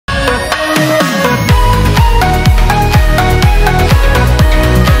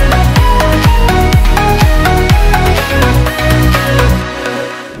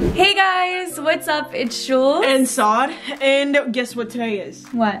it's Jules. And Saud. And guess what today is?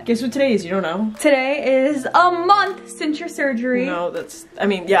 What? Guess what today is? You don't know? Today is a month since your surgery. No, that's, I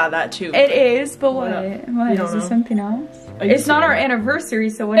mean, yeah, that too. It is, but what? What? Is this something else? It's not our anniversary,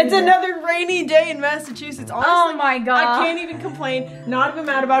 so what is it? It's another rainy day in Massachusetts. Honestly, oh my god. I can't even complain. Not even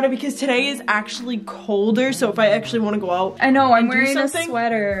mad about it because today is actually colder, so if I actually want to go out, I know, I'm wearing a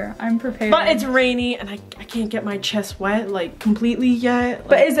sweater. I'm prepared. But it's rainy and I can't get my chest wet like completely yet. Like,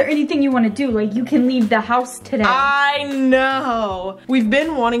 but is there anything you want to do? Like, you can leave the house today. I know. We've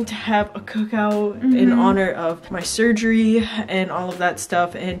been wanting to have a cookout in honor of my surgery and all of that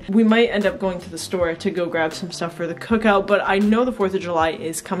stuff, and we might end up going to the store to go grab some stuff for the cookout. But I know the 4th of July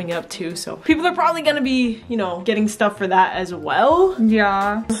is coming up too, so people are probably gonna be, you know, getting stuff for that as well.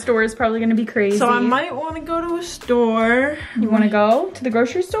 Yeah, the store is probably gonna be crazy. So I might want to go to a store. You want to go to the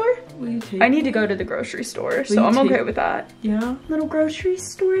grocery store? I need to go to the grocery store, so I'm okay with that. Yeah. Little grocery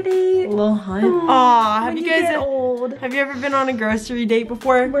store date. A little hunt. Aw, have you guys get old? Have you ever been on a grocery date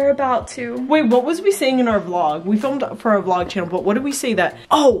before? We're about to. Wait, what was we saying in our vlog? We filmed for our vlog channel, but what did we say that?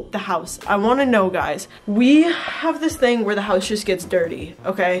 Oh, the house. I want to know, guys. We have this thing where the house just gets dirty,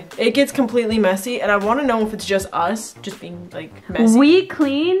 okay? It gets completely messy, and I want to know if it's just us just being like messy. We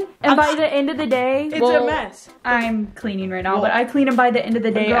clean, and by the end of the day, it's a mess. I'm cleaning right now, but I clean, and by the end of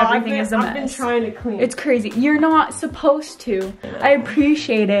the day, girl, everything is a mess. I've been trying to clean. It's crazy. You're not supposed to. I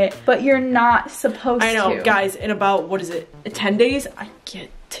appreciate it, but you're not supposed to. I know, guys, in about, what is it, 10 days, I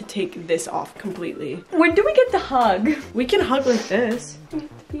get to take this off completely. When do we get to hug? We can hug like this.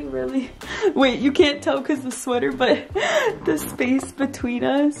 You really? Wait, you can't tell because the sweater, but the space between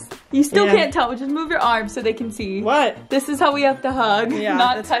us. You still can't tell. Just move your arms so they can see. What? This is how we have to hug,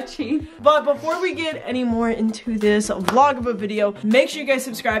 not touching. But before we get any more into this vlog of a video, make sure you guys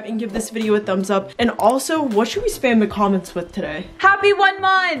subscribe and give this video a thumbs up. And also, what should we spam the comments with today? Happy 1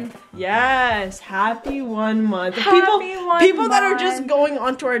 month! Yes, happy 1 month. Happy people that are just going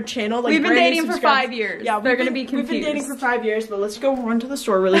onto our channel, like we've been dating for 5 years. Yeah, they're gonna be confused. We've been dating for 5 years, but let's go run to the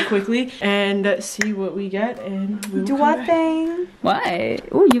store really quickly and see what we get, and we'll do our thing. What?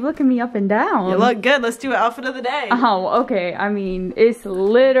 Oh, you looking me up and down. You look good. Let's do an outfit of the day. Oh, okay. I mean, it's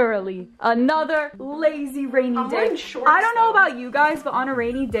literally another lazy rainy day. Shorts, I don't know about you guys, but on a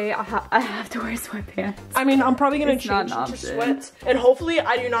rainy day, I have to wear sweatpants. I mean, I'm probably gonna change into sweats, and hopefully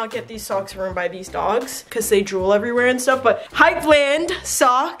I do not get these socks ruined by these dogs because they drool everywhere and stuff. But Hypeland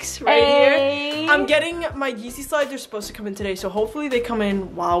socks right here. I'm getting my Yeezy slides. They're supposed to come in today, so hopefully they come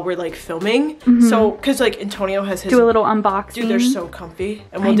in while we're like filming. So, cause like Antonio has his. Do a little unboxing. Dude, they're so comfy,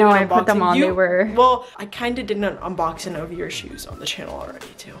 and we'll do an unboxing. I put them on. They were. Well, I kind of did an unboxing of your shoes on the channel already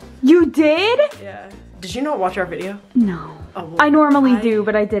too. You did? Yeah. Did you not watch our video? No. Oh, well, I normally do,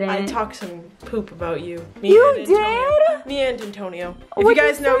 but I didn't. I talked some poop about you. You did? Me and Antonio. If you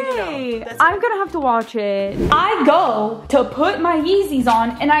guys know, you know. I'm gonna have to watch it. I go to put my Yeezys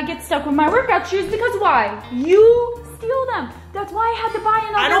on and I get stuck with my workout shoes because why? You steal them. That's why I had to buy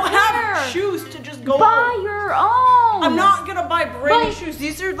another I don't pair. have shoes to just go buy your own. I'm not gonna buy brand new shoes.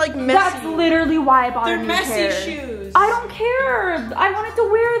 These are like messy. That's literally why I bought a new messy pair. Shoes. I don't care. I wanted to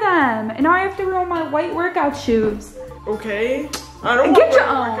wear them, and now I have to wear my white workout shoes. Okay. I don't get your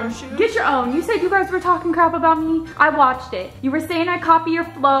own. Get your own. You said you guys were talking crap about me. I watched it. You were saying I copy your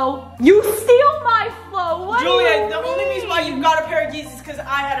flow. You steal my flow. What Julia, do you the mean? only reason why you got a pair of Yeezys is because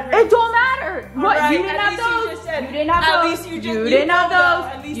I had a pair of Yeezys. It don't matter. What? Right, you didn't have those? You didn't have those? At least you didn't have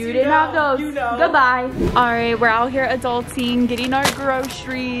those. You didn't have those. You know. Goodbye. Alright, we're out here adulting, getting our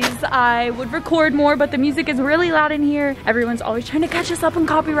groceries. I would record more, but the music is really loud in here. Everyone's always trying to catch us up and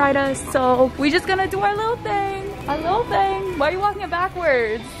copyright us, so we just gonna do our little thing. Our little thing. Why are you walking it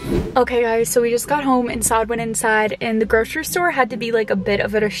backwards? Okay guys, so we just got home and Saud went inside, and the grocery store had to be like a bit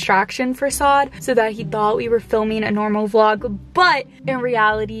of a distraction for Saud so that he thought we were filming a normal vlog, but in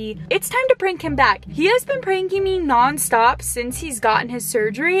reality, it's time to prank him back. He has been pranking me non-stop since he's gotten his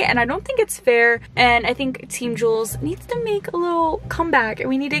surgery, and I don't think it's fair, and I think Team Jules needs to make a little comeback, and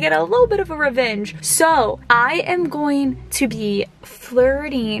we need to get a little bit of a revenge. So I am going to be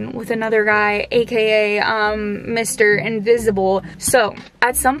flirting with another guy, aka Mr. Invisible. So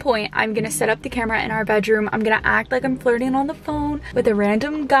at some point, I'm gonna set up the camera in our bedroom. I'm gonna act like I'm flirting on the phone with a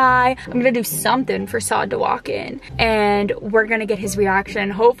random guy. I'm gonna do something for Saud to walk in, and we're gonna get his reaction.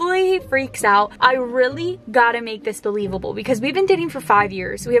 Hopefully he freaks out. I really gotta make this believable because we've been dating for 5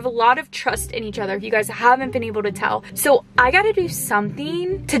 years. We have a lot of trust in each other, if you guys haven't been able to tell. So I gotta do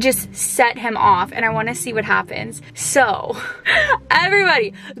something to just set him off, and I wanna see what happens. So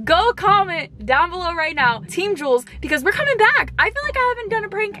everybody, go comment down below right now. Team Jules, because we're coming back. I feel like I haven't done a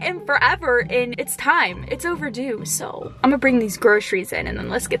prank in forever, and it's time. It's overdue. So I'm gonna bring these groceries in, and then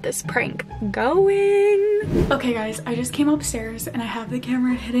let's get this prank going. Okay guys, I just came upstairs and I have the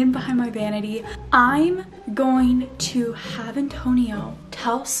camera hidden behind my vanity. I'm going to have Antonio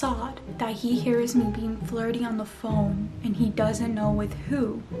tell Saud that he hears me being flirty on the phone and he doesn't know with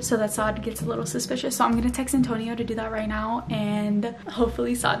who, so that Saud gets a little suspicious. So I'm gonna text Antonio to do that right now, and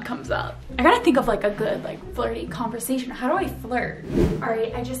hopefully Saud comes up. I gotta think of like a good like flirty conversation. How do I flirt? All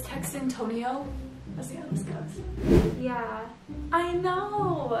right, I just texted Antonio. Let's see how this goes. Yeah, I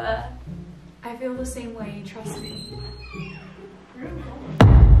know. I feel the same way, trust me.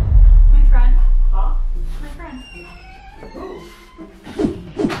 My friend. Huh? My friend. Who?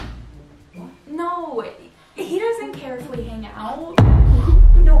 No, he doesn't care if we hang out.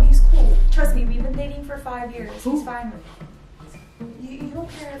 No, he's cool. Trust me, we've been dating for 5 years. He's fine with it. You don't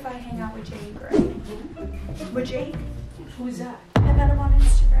care if I hang out with Jake, right? With Jake? Who's that? I met him on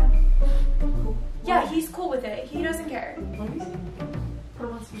Instagram. Who? Yeah, he's cool with it. He doesn't care.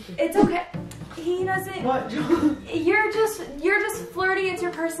 It's okay. He doesn't. What? You're just flirty. It's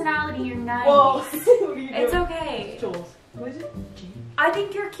your personality. You're nice. Whoa. It's okay. Jules. Who is it? I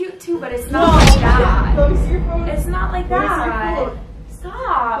think you're cute too, but it's not like that. Let me see your phone. It's not like that.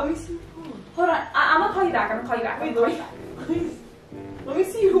 Stop. Let me see your phone. Hold on. I'm gonna call you back. Wait, let me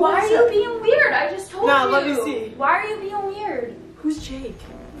see who. Why are you being weird? I just told you. No, let me see. Why are you being weird? Who's Jake?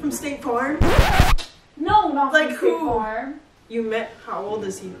 From State Farm? No, not like from State Farm. You met, how old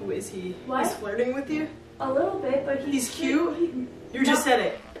is he? Who is he? What? He's flirting with you? A little bit, but he's cute? You just said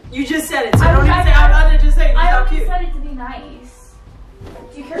it. You just said it, so I don't even say out loud, just say it. I only said it to be nice.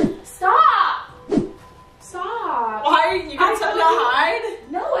 Do you care? Stop! Stop! Why are you gonna tell me to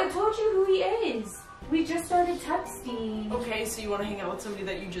hide? No, I told you who he is. We just started texting. Okay, so you want to hang out with somebody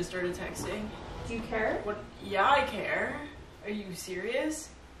that you just started texting? Do you care? What? Yeah, I care. Are you serious?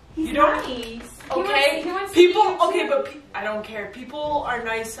 He's you don't. Nice. Okay. He wants people. Okay, but I don't care. People are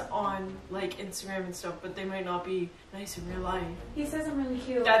nice on like Instagram and stuff, but they might not be nice in real life. He says I'm really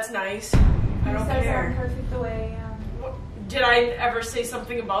cute. That's nice. I don't care. He says I'm perfect the way I am. Did I ever say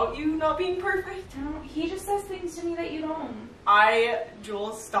something about you not being perfect? No, he just says things to me that you don't.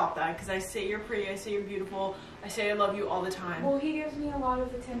 Jules, stop that, because I say you're pretty, I say you're beautiful, I say I love you all the time. Well, he gives me a lot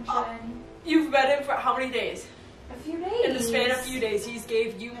of attention. You've met him for how many days? A few days. In the span of a few days, he's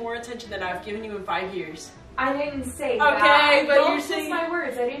gave you more attention than I've given you in 5 years. I didn't say that. Okay, but you're saying my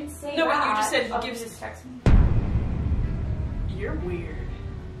words. I didn't say that. No, but you just said he gives. Just text me. You're weird.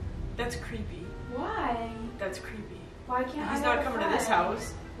 That's creepy. Why? That's creepy. Why can't I? He's not coming to this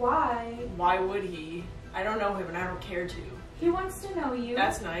house. Why? Why would he? I don't know him, and I don't care to. He wants to know you.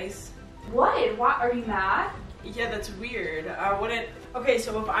 That's nice. What? Why are you mad? Yeah, that's weird. I wouldn't. Okay,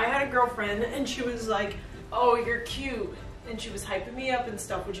 so if I had a girlfriend and she was like, oh, you're cute, and she was hyping me up and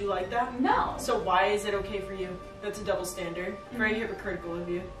stuff, would you like that? No. So why is it okay for you? That's a double standard. Very hypocritical of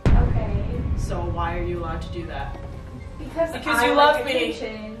you. Okay. So why are you allowed to do that? Because you love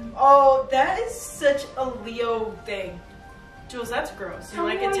me. Oh, that is such a Leo thing. Jules, that's gross. You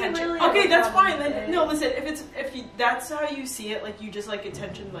like attention. Really okay, that's fine. Then no, listen. If that's how you see it, like you just like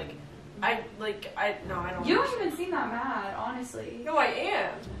attention, like I don't. You don't even seem that mad, honestly. No, I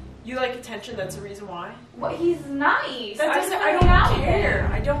am. You like attention, that's the reason why? Well, he's nice. I don't care.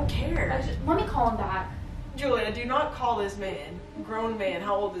 I don't care. Let me call him back. Julia, do not call this man. Grown man.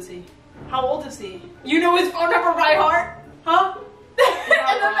 How old is he? How old is he? You know his phone number by heart? Huh?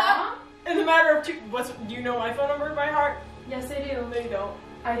 In the matter of two... do you know my phone number by heart? Yes, I do. No, you don't.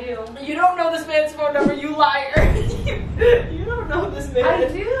 I do. You don't know this man's phone number, you liar. You don't know this man. I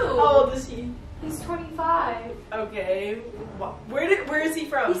do. How old is he? He's 25. Okay. Where is he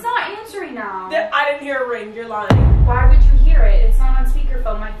from? He's not answering now. I didn't hear a ring. You're lying. Why would you hear it? It's not on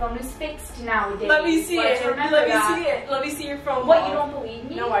speakerphone. My phone is fixed nowadays. Let me see it. Let me see it. Let me see your phone. What, you don't believe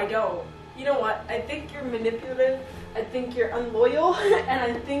me? No, I don't. You know what? I think you're manipulative. I think you're unloyal. And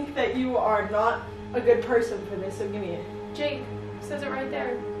I think that you are not a good person for this. So give me it. Jake, says it right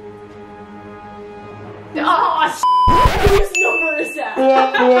there. Oh, whose number is that?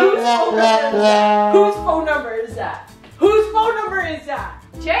 Whose phone number is that? Whose phone number is that?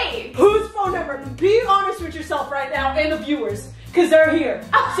 Jake. Whose phone number? Be honest with yourself right now and the viewers, because they're here.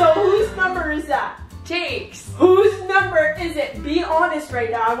 So whose number is that? Jake's. Whose number is it? Be honest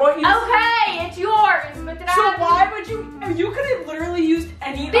right now. I want you to Okay, it's yours. But so why would you? You could have literally used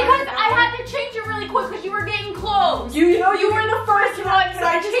any Because I had to change it really quick because you were getting close. You know you were the first one.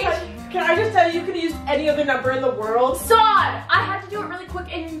 Can I just tell you, you could have used any other number in the world? Saud! I had to do it really quick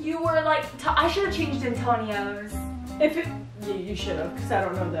and you were like, I should have changed Antonio's. Yeah, you should have, because I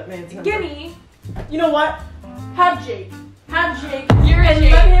don't know that man's number. Gimme. You know what? Have Jake. Have Jake. You're and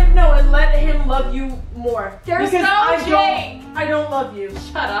Jake. Let him love you more. There's because no Jake. I don't love you.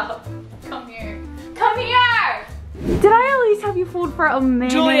 Shut up. Come here. Come here. Did I at least have you fooled for a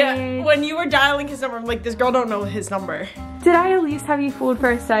minute? Julia, when you were dialing his number, I'm like, this girl don't know his number. Did I at least have you fooled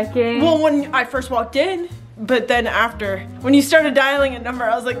for a second? Well, when I first walked in, but then after, when you started dialing a number,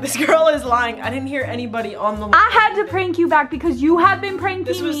 I was like, this girl is lying. I didn't hear anybody on the line. I had to prank you back because you have been pranking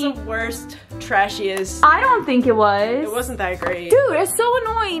me. This was the worst, trashiest. I don't think it was. It wasn't that great. Dude, it's so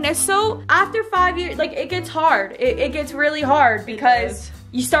annoying. It's so, after 5 years, like, it gets hard. It gets really hard because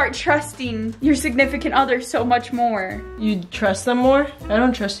you start trusting your significant other so much more. You trust them more? I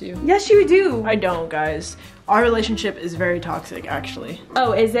don't trust you. Yes, you do. I don't, guys. Our relationship is very toxic, actually.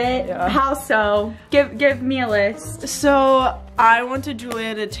 Oh, is it? Yeah. How so? Give me a list. So, I wanted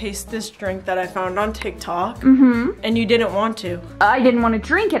Julia to taste this drink that I found on TikTok. Mm-hmm. And you didn't want to. I didn't want to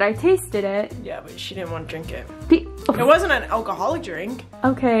drink it. I tasted it. Yeah, but she didn't want to drink it. Oh. It wasn't an alcoholic drink.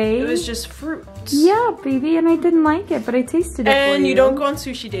 Okay. It was just fruits. Yeah, baby, and I didn't like it, but I tasted it And for you don't go on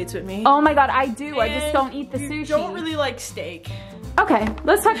sushi dates with me. Oh my god, I do. I just And don't eat the sushi. You don't really like steak. Okay,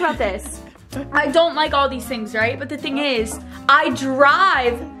 let's talk about this. I don't like all these things, right? But the thing is, I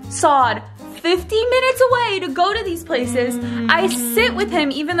drive Saud 50 minutes away to go to these places. I sit with him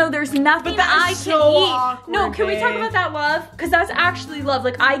even though there's nothing I can so eat. awkward, No, can we talk babe. about that love? Because that's actually love.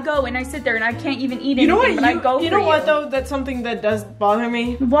 Like, I go and I sit there and I can't even eat anything, You know what? but I go You for know what though? That's something that does bother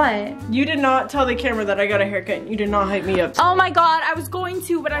me. What? You did not tell the camera that I got a haircut. And you did not hype me up. Oh my god, I was going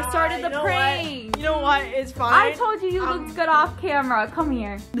to, but I started the You know prank. what? You know what? It's fine. I told you looked good off camera. Come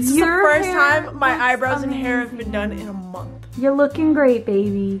here. This is the first time my eyebrows and hair have been done in a month. You're looking great,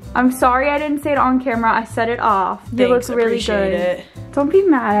 baby. I'm sorry I didn't say it on camera. I said it off. You look really good. It. Don't be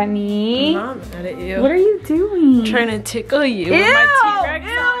mad at me. I'm not mad at you. What are you doing? I'm trying to tickle you Ew! with my T-Rex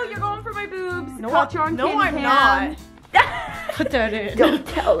Ew! arm. You're going for my boobs. No, Caught you on no, candy I'm cam. not. Put that in. Don't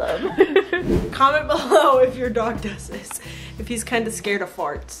tell them. Comment below if your dog does this. If he's kind of scared of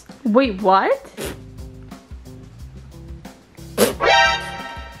farts. Wait, what?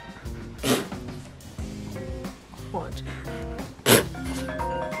 What?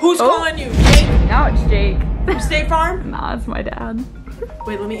 Who's calling you? Jake? Now it's Jake. From State Farm? Nah, it's my dad.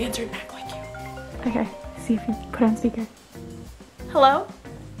 Wait, let me answer and act like you. Okay, see if you put on speaker. Hello?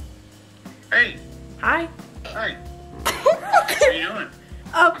 Hey. Hi. Hi. What are you doing?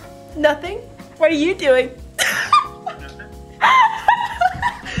 Nothing. What are you doing? Nothing.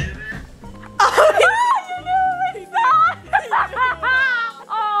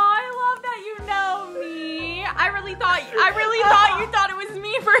 I really thought you thought it was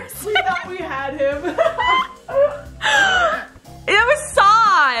me first. We thought we had him. It was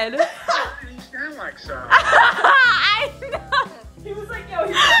Saud. Why did he sound like Saud? I know. He was like, yo,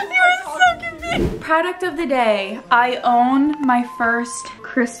 You were so confused. Product of the day. I own my first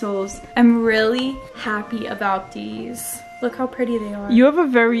crystals. I'm really happy about these. Look how pretty they are. You have a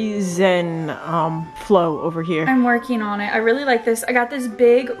very zen flow over here. I'm working on it. I really like this. I got this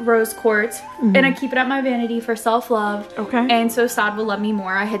big rose quartz and I keep it at my vanity for self-love. Okay. And so Saud will love me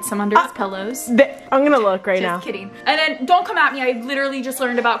more. I hid some under his pillows. I'm gonna look right now. Just kidding. And then don't come at me. I literally just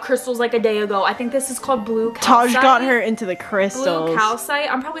learned about crystals like a day ago. I think this is called blue calcite. Taj got her into the crystals. Blue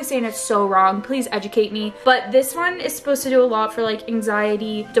calcite. I'm probably saying it so wrong. Please educate me. But this one is supposed to do a lot for like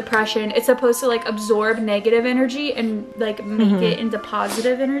anxiety, depression. It's supposed to like absorb negative energy and like make it into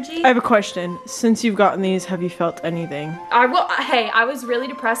positive energy. I have a question. Since you've gotten these, have you felt anything? Hey, I was really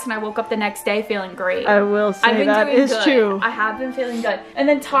depressed and I woke up the next day feeling great. I will say I've been that doing is good. true. I have been feeling good. And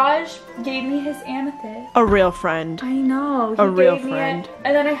then Taj gave me his amethyst. A real friend. I know. He A real gave me friend. it.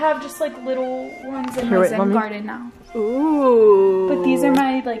 And then I have just like little ones in Here, my wait, Zen let me- garden now. Ooh. But these are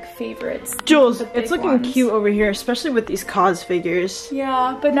my like favorites. Jules, The big it's looking ones. cute over here, especially with these cause figures.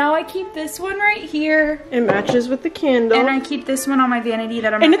 Yeah, but now I keep this one right here. It matches with the candle. And I keep this one on my vanity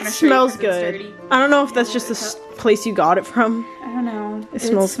that I'm And not it gonna show you smells 'cause it's good. dirty. I don't know if that's just the place you got it from. I don't know. It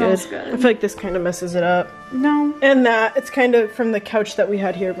smells good. I feel like this kind of messes it up. No. And that, it's kind of from the couch that we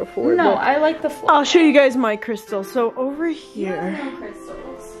had here before. No, but I like the floor. I'll show you guys my crystal. So over here,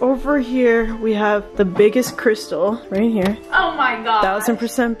 over here, we have the biggest crystal right here. Oh my god.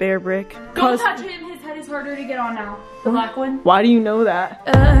 1000% bear brick. Don't touch him. His head is harder to get on now. The black one. Why do you know that?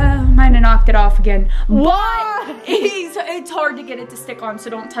 Mine knocked it off again. Why? But it's hard to get it to stick on, so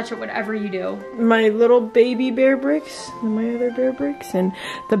don't touch it whatever you do. My little baby bear bricks, and my other bear bricks, and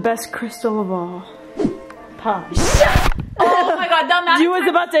the best crystal of all. Pie. Oh my god, the amount You of was times-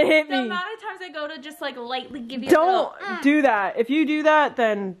 about to hit The me. amount of times I go to just like lightly give you a Don't little, do that. If you do that,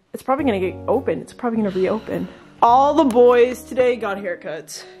 then it's probably gonna get open. It's probably gonna reopen. All the boys today got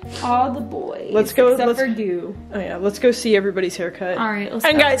haircuts. All the boys. Let's go. Except for you. Oh yeah, let's go see everybody's haircut. All right, let's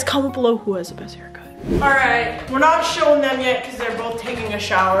And go. guys, comment below who has the best haircut. All right, we're not showing them yet because they're both taking a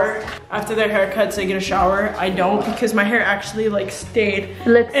shower. After their haircuts, they get a shower. I don't because my hair actually like stayed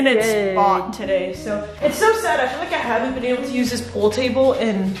in its spot today. So it's so sad. I feel like I haven't been able to use this pool table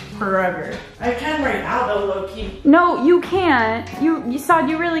in forever. I can right now though, low-key. No, you can't. You Saud,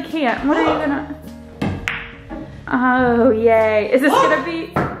 you really can't. What are you gonna? Oh, yay. Is this gonna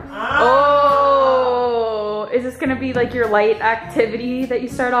be? Oh, is this gonna be like your light activity that you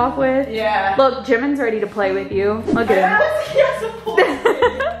start off with? Yeah. Look, Jimin's ready to play with you. Look at him.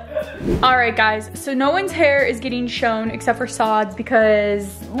 All right, guys, so no one's hair is getting shown except for Saud's because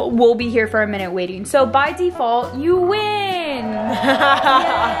we'll be here for a minute waiting. So by default, you win.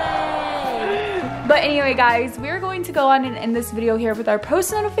 Yay. But anyway, guys, we're going to go on and end this video here with our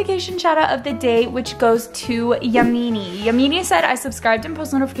post notification shout out of the day, which goes to Yamini. Yamini said, I subscribed and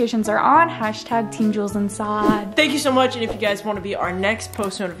post notifications are on. Hashtag Team Jules and Saud. Thank you so much. And if you guys want to be our next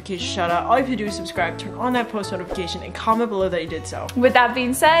post notification shout out, all you have to do is subscribe, turn on that post notification, and comment below that you did so. With that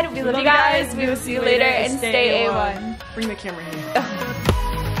being said, we love you guys. We will see you later and stay A1. Bring the camera here.